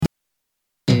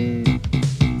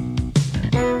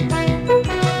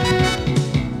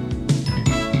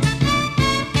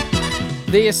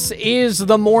This is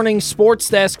the Morning Sports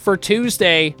Desk for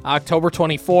Tuesday, October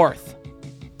 24th.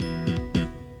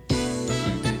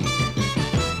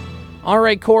 All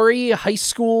right, Corey, high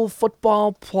school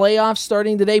football playoffs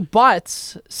starting today, but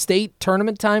state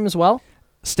tournament time as well?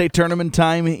 State tournament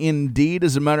time indeed.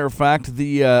 As a matter of fact,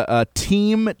 the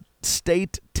team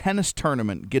state tennis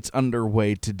tournament gets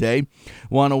underway today.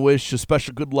 Want to wish a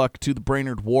special good luck to the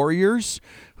Brainerd Warriors,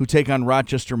 who take on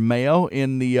Rochester Mayo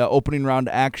in the opening round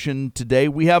action today.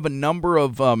 We have a number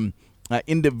of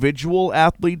individual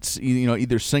athletes,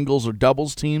 either singles or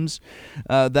doubles teams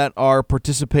that are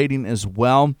participating as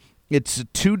well. It's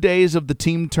 2 days of the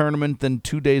team tournament, then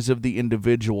 2 days of the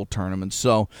individual tournament.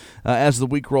 So as the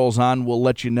week rolls on, we'll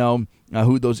let you know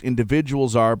who those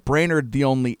individuals are. Brainerd, the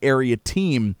only area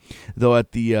team, though,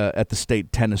 at the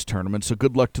state tennis tournament. So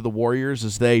good luck to the Warriors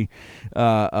as they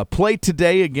play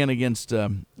today again against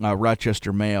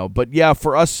Rochester Mayo. But yeah,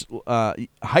 for us,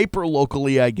 hyper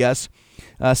locally, I guess,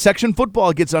 section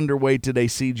football gets underway today,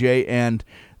 CJ, and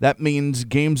that means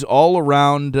games all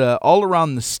around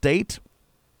the state.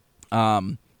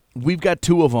 We've got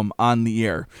 2 of them on the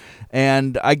air,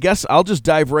 and I guess I'll just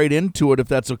dive right into it if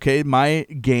that's okay. My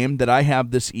game that I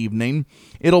have this evening,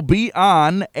 it'll be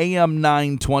on AM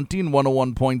 920 and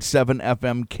 101.7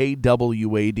 FM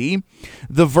KWAD.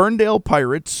 The Verndale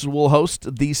Pirates will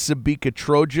host the Sebeka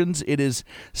Trojans. It is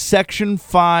Section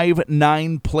 5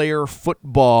 9-player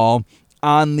football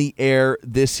on the air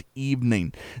this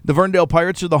evening. The Verndale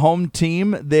Pirates are the home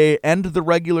team. They end the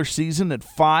regular season at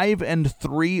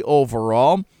 5-3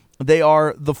 overall. They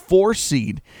are the 4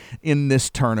 seed in this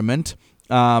tournament.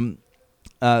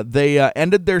 They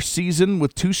ended their season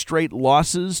with 2 straight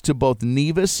losses to both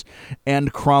Nevis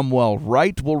and Cromwell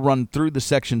Wright. We'll run through the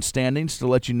section standings to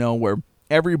let you know where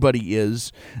everybody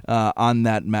is on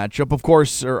that matchup, of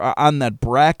course, or on that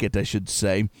bracket, I should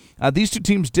say. These 2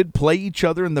 teams did play each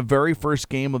other in the very first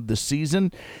game of the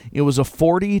season. It was a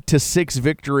 40-6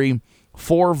 victory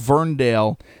for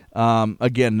Verndale.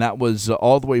 Again, that was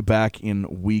all the way back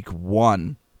in week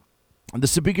 1. The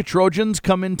Sebeka Trojans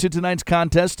come into tonight's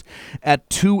contest at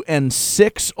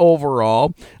 2-6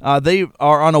 overall. They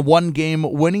are on a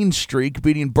 1-game winning streak,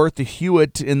 beating Bertha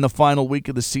Hewitt in the final week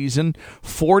of the season,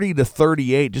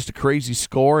 40-38. Just a crazy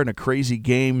score and a crazy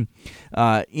game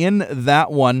in that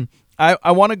one.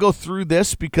 I want to go through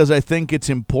this because I think it's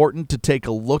important to take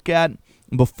a look at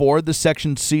before the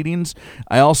section seedings.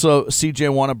 I also,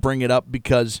 CJ, want to bring it up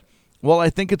because, well, I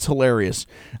think it's hilarious.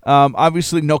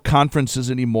 Obviously, no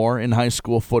conferences anymore in high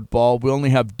school football. We only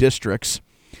have districts.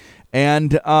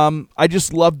 And I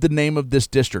just love the name of this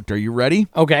district. Are you ready?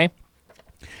 Okay.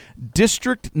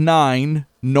 District 9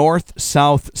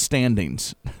 North-South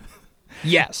standings.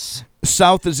 Yes.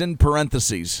 South is in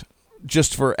parentheses,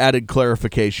 just for added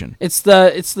clarification. It's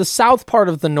the south part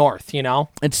of the north,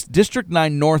 It's District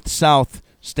 9 North-South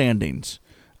standings.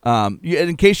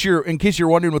 In case you're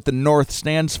wondering what the North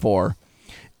stands for,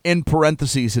 in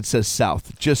parentheses it says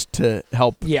South, just to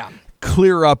help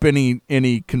clear up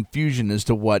any confusion as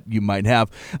to what you might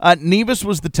have. Nevis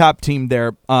was the top team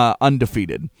there,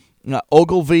 undefeated.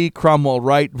 Ogilvie, Cromwell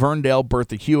Wright, Verndale,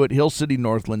 Bertha Hewitt, Hill City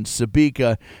Northland,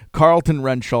 Sebeka, Carlton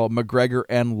Renshaw, McGregor,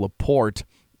 and LaPorte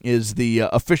is the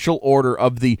official order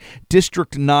of the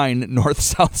District 9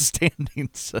 North-South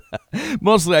standings.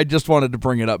 Mostly I just wanted to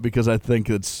bring it up because I think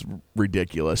it's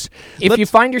ridiculous. If you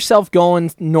find yourself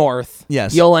going north,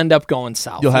 yes, you'll end up going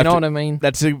south. You know what I mean?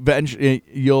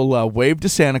 You'll wave to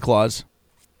Santa Claus,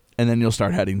 and then you'll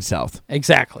start heading south.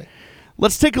 Exactly.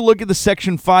 Let's take a look at the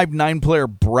Section 5 9-player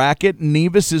bracket.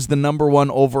 Nevis is the number 1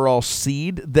 overall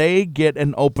seed. They get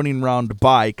an opening round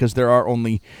bye because there are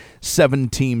only 7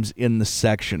 teams in the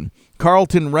section.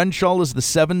 Carlton Renshaw is the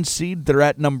 7 seed. They're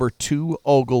at number 2,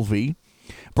 Ogilvie.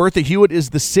 Bertha Hewitt is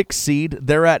the 6 seed.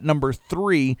 They're at number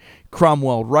 3,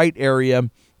 Cromwell Wright area.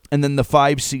 And then the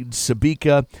 5 seed,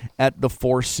 Sebeka, at the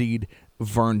 4 seed,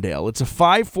 Verndale. It's a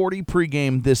 5:40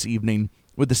 pregame this evening,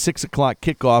 with the 6 o'clock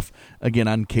kickoff, again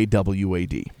on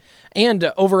KWAD.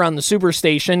 And over on the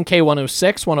Superstation,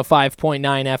 K106, 105.9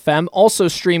 FM, also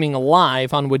streaming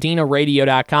live on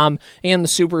WadenaRadio.com and the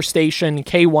Superstation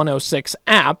K106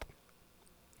 app.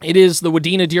 It is the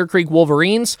Wadena Deer Creek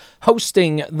Wolverines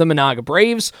hosting the Menahga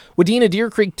Braves. Wadena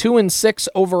Deer Creek 2-6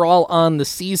 overall on the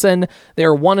season.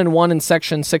 They're 1-1 in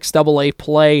Section 6 AA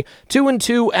play,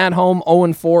 2-2 at home,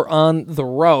 0-4 on the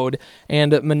road.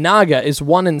 And Menahga is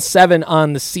 1-7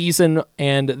 on the season,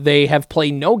 and they have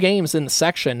played no games in the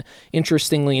section,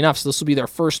 interestingly enough. So this will be their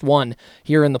first one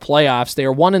here in the playoffs. They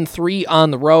are 1-3 on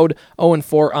the road,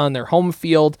 0-4 on their home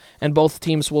field, and both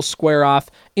teams will square off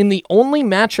in the only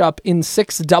matchup in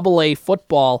 6 AA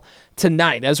football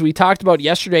tonight. As we talked about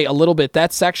yesterday a little bit,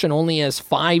 that section only has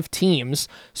 5 teams.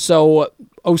 So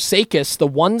Osakis, the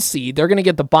 1 seed, they're going to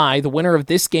get the bye. The winner of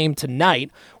this game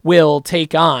tonight will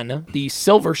take on the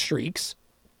Silver Streaks.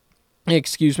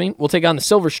 Will take on the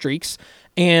Silver Streaks.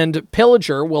 And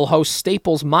Pillager will host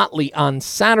Staples Motley on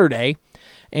Saturday.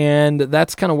 And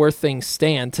that's kind of where things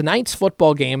stand. Tonight's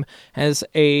football game has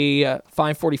a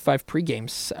 5:45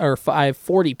 pregame, or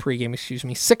 5:40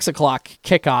 pregame, 6 o'clock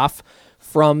kickoff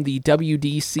from the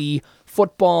WDC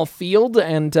football field.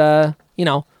 And,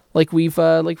 like we've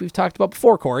talked about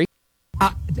before, Corey.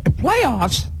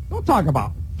 Playoffs? Don't talk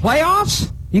about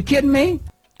playoffs. You kidding me?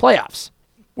 Playoffs.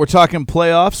 We're talking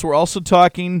playoffs. We're also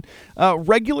talking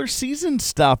regular season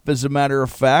stuff, as a matter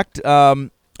of fact.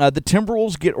 The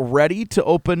Timberwolves get ready to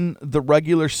open the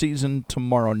regular season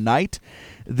tomorrow night.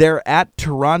 They're at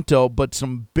Toronto, but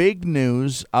some big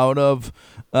news out of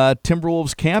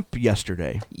Timberwolves camp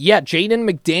yesterday. Yeah, Jaden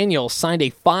McDaniels signed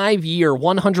a 5-year,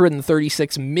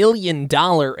 $136 million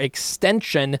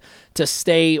extension to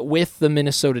stay with the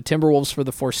Minnesota Timberwolves for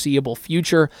the foreseeable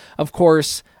future. Of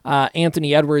course,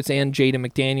 Anthony Edwards and Jaden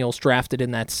McDaniels drafted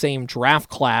in that same draft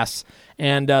class,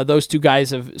 and those two guys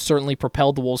have certainly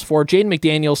propelled the Wolves forward. Jaden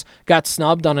McDaniels got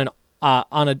snubbed on an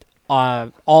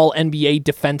All-NBA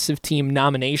defensive team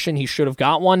nomination. He should have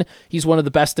got one. He's one of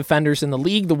the best defenders in the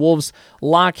league. The Wolves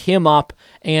lock him up,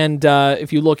 and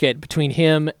if you look at between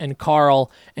him and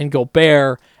Carl and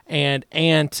Gobert and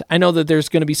Ant, I know that there's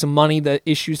going to be some money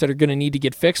issues that are going to need to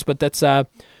get fixed, but that's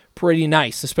pretty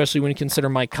nice, especially when you consider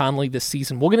Mike Conley this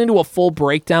season. We'll get into a full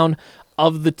breakdown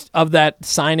of that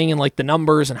signing and like the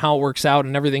numbers and how it works out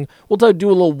and everything. We'll do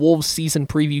a little Wolves season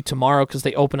preview tomorrow because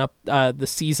they open up the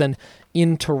season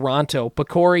in Toronto. But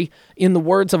Corey, in the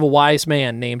words of a wise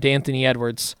man named Anthony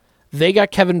Edwards, they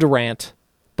got Kevin Durant,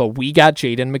 but we got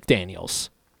Jaden McDaniels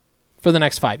for the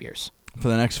next 5 years. For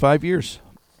the next 5 years,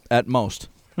 at most.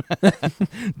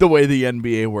 The way the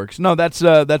NBA works. No,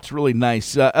 that's really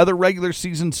nice. Other regular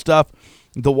season stuff.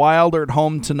 The Wild are at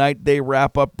home tonight. They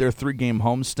wrap up their 3-game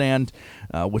homestand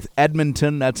with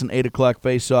Edmonton. That's an 8 o'clock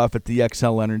face-off at the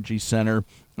XL Energy Center.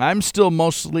 I'm still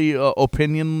mostly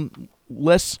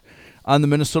opinionless on the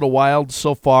Minnesota Wild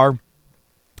so far.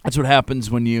 That's what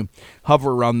happens when you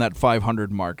hover around that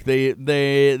 500 mark. They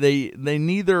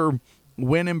neither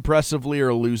win impressively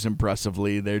or lose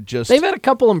impressively. They've had a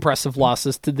couple impressive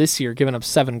losses to this year, giving up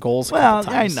 7 goals a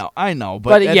couple times. I know.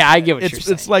 But yeah, I get what you're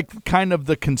saying. It's like kind of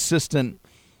the consistent.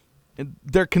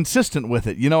 They're consistent with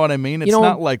it. You know what I mean? It's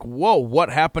not like, whoa, what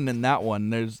happened in that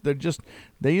one?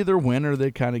 They either win or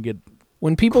they kind of get.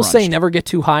 When people crunched. say never get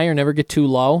too high or never get too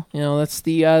low, that's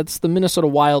it's the Minnesota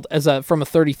Wild from a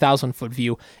 30,000-foot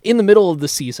view. In the middle of the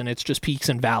season, it's just peaks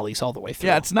and valleys all the way through.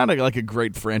 Yeah, it's not like a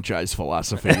great franchise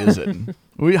philosophy, is it?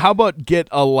 How about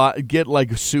get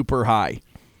like super high?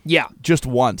 Yeah. Just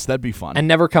once. That'd be fun. And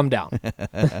never come down.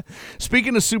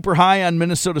 Speaking of super high on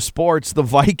Minnesota sports, the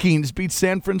Vikings beat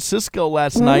San Francisco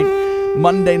last night.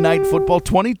 Monday Night Football,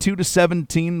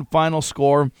 22-17 final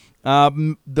score.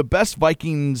 The best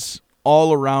Vikings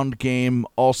all-around game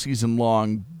all season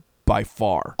long by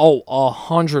far. Oh,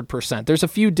 100%. There's a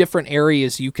few different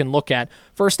areas you can look at.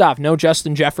 First off, no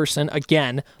Justin Jefferson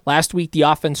again. Last week, the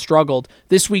offense struggled.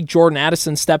 This week, Jordan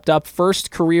Addison stepped up. First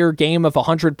career game of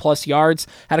 100-plus yards.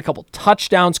 Had a couple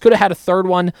touchdowns. Could have had a third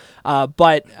one,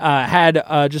 but had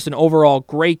just an overall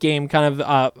great game.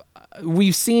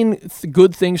 We've seen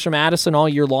good things from Addison all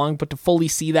year long, but to fully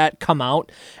see that come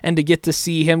out and to get to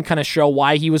see him kind of show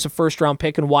why he was a first-round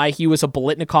pick and why he was a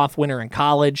Biletnikoff winner in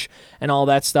college and all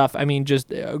that stuff, I mean, just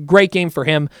a great game for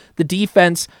him. The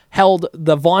defense held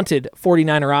the vaunted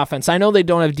 49er offense. I know they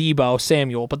don't have Debo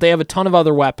Samuel, but they have a ton of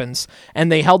other weapons, and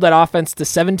they held that offense to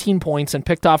 17 points and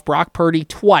picked off Brock Purdy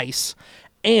twice.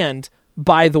 And,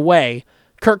 by the way,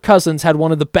 Kirk Cousins had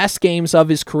one of the best games of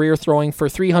his career, throwing for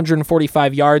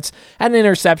 345 yards, had an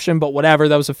interception, but whatever,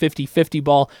 that was a 50-50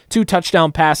 ball, 2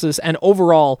 touchdown passes, and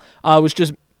overall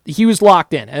he was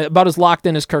locked in, about as locked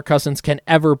in as Kirk Cousins can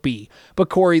ever be. But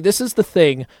Corey, this is the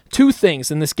thing, 2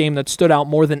 things in this game that stood out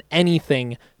more than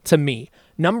anything to me.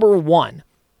 Number 1,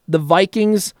 the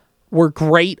Vikings were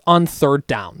great on third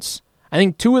downs. I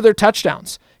think 2 of their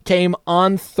touchdowns came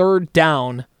on third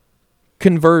down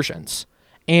conversions.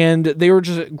 And they were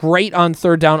just great on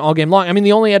third down all game long. I mean,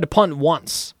 they only had to punt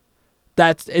once.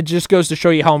 It just goes to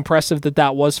show you how impressive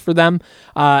that was for them.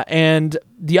 And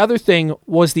the other thing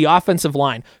was the offensive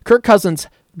line. Kirk Cousins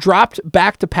dropped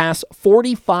back to pass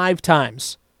 45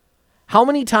 times. How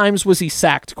many times was he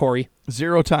sacked, Corey?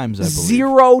 0 times, I believe.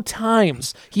 0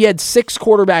 times. He had 6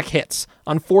 quarterback hits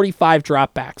on 45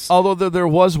 dropbacks. Although there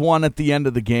was one at the end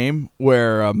of the game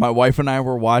where my wife and I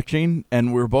were watching,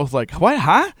 and we were both like, what,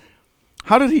 huh?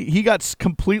 How did he got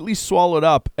completely swallowed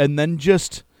up and then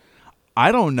just,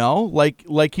 I don't know,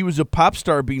 like he was a pop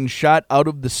star being shot out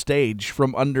of the stage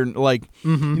from under,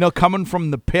 coming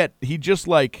from the pit. He just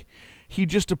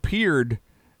appeared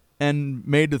and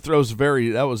made the throws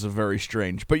that was a very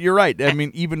strange. But you're right. I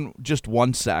mean, even just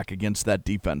one sack against that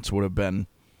defense would have been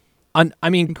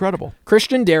incredible.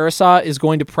 Christian Darrisaw is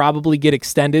going to probably get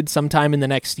extended sometime in the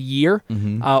next year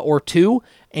or two.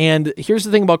 And here's the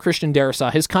thing about Christian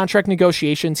Darrisaw. His contract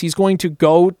negotiations, he's going to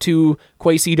go to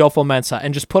Kwesi Adofo-Mensah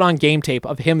and just put on game tape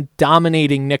of him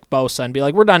dominating Nick Bosa and be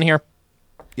like, we're done here.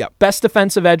 Yep. Best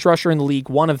defensive edge rusher in the league,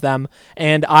 one of them.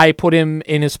 And I put him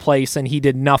in his place, and he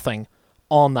did nothing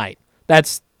all night.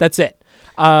 That's it.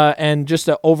 And just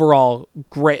an overall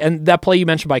great. And that play you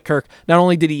mentioned by Kirk, not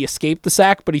only did he escape the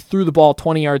sack, but he threw the ball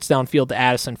 20 yards downfield to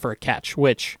Addison for a catch,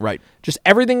 which just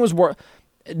everything was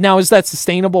Now, is that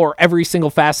sustainable, or every single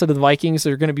facet of the Vikings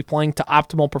are going to be playing to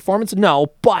optimal performance?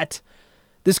 No, but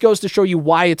this goes to show you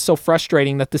why it's so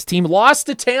frustrating that this team lost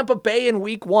to Tampa Bay in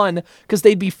week 1 because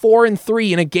they'd be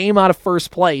 4-3 in a game out of first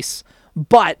place.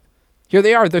 But here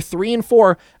they are. They're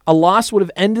 3-4. A loss would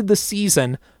have ended the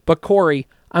season. But Corey,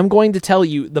 I'm going to tell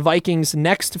you the Vikings'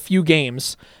 next few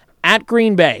games at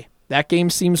Green Bay, that game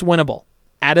seems winnable.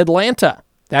 At Atlanta,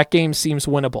 that game seems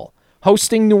winnable.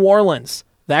 Hosting New Orleans,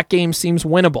 that game seems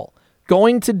winnable.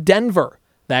 Going to Denver,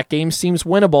 that game seems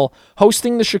winnable.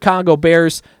 Hosting the Chicago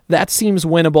Bears, that seems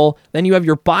winnable. Then you have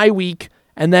your bye week,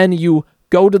 and then you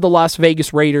go to the Las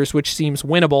Vegas Raiders, which seems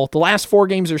winnable. The last 4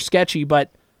 games are sketchy,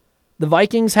 but the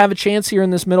Vikings have a chance here in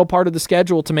this middle part of the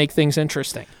schedule to make things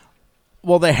interesting.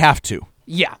 Well, they have to.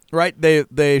 Yeah. Right?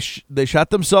 They shot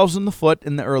themselves in the foot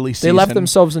in the early season. They left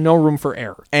themselves no room for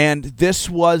error. And this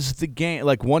was the game.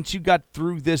 Like, once you got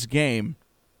through this game,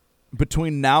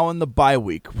 between now and the bye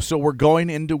week, so we're going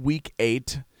into week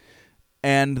 8,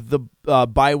 and the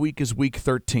bye week is week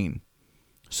 13.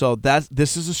 So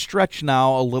this is a stretch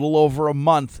now, a little over a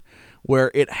month,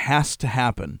 where it has to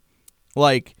happen.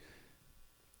 Like,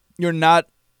 you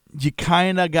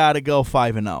kind of got to go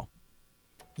 5-0.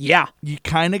 Yeah. You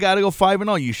kind of got to go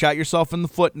 5-0. You shot yourself in the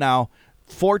foot now.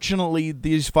 Fortunately,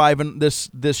 this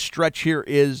stretch here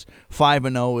is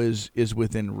 5-0 is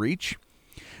within reach.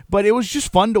 But it was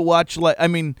just fun to watch.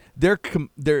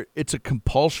 It's a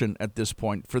compulsion at this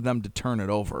point for them to turn it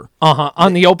over.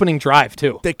 On the opening drive,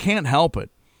 too. They can't help it.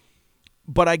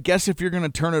 But I guess if you're going to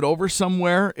turn it over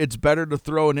somewhere, it's better to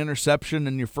throw an interception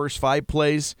in your first 5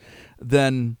 plays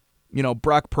than,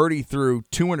 Brock Purdy threw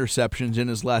 2 interceptions in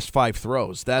his last 5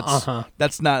 throws. The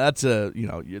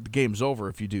game's over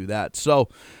if you do that. So,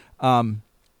 it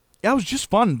was just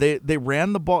fun. They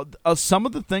ran the ball. Some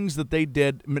of the things that they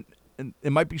did,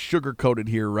 it might be sugar-coated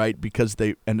here, right, because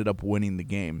they ended up winning the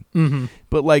game. Mm-hmm.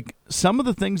 But, some of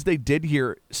the things they did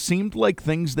here seemed like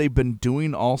things they've been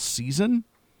doing all season,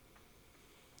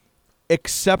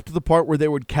 except the part where they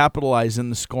would capitalize in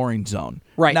the scoring zone.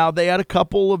 Right. Now, they had a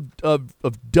couple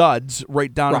of duds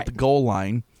right down at the goal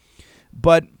line,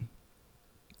 but,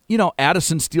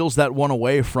 Addison steals that one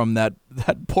away from that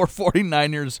poor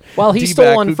 49ers. Well, he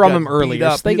stole one from him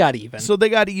earlier, so they got even. So they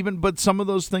got even, but some of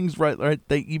those things, right,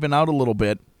 they even out a little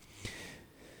bit.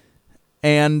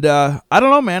 And I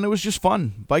don't know, man, it was just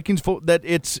fun. Vikings,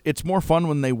 it's more fun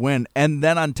when they win. And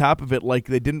then on top of it,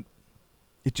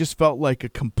 it just felt like a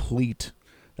complete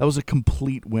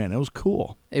win. It was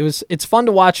cool. It's fun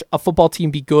to watch a football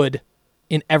team be good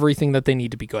in everything that they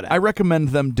need to be good at. I recommend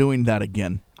them doing that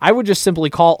again. I would just simply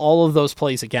call all of those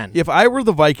plays again. If I were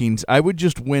the Vikings, I would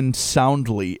just win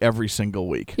soundly every single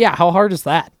week. Yeah, how hard is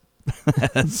that?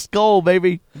 Skull,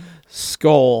 baby.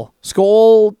 Skull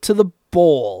to the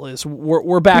bowl is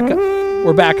we're back on that.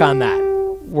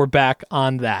 We're back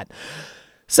on that.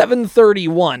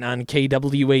 7:31 on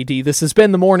KWAD. This has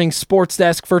been the Morning Sports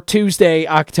Desk for Tuesday,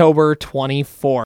 October 24th.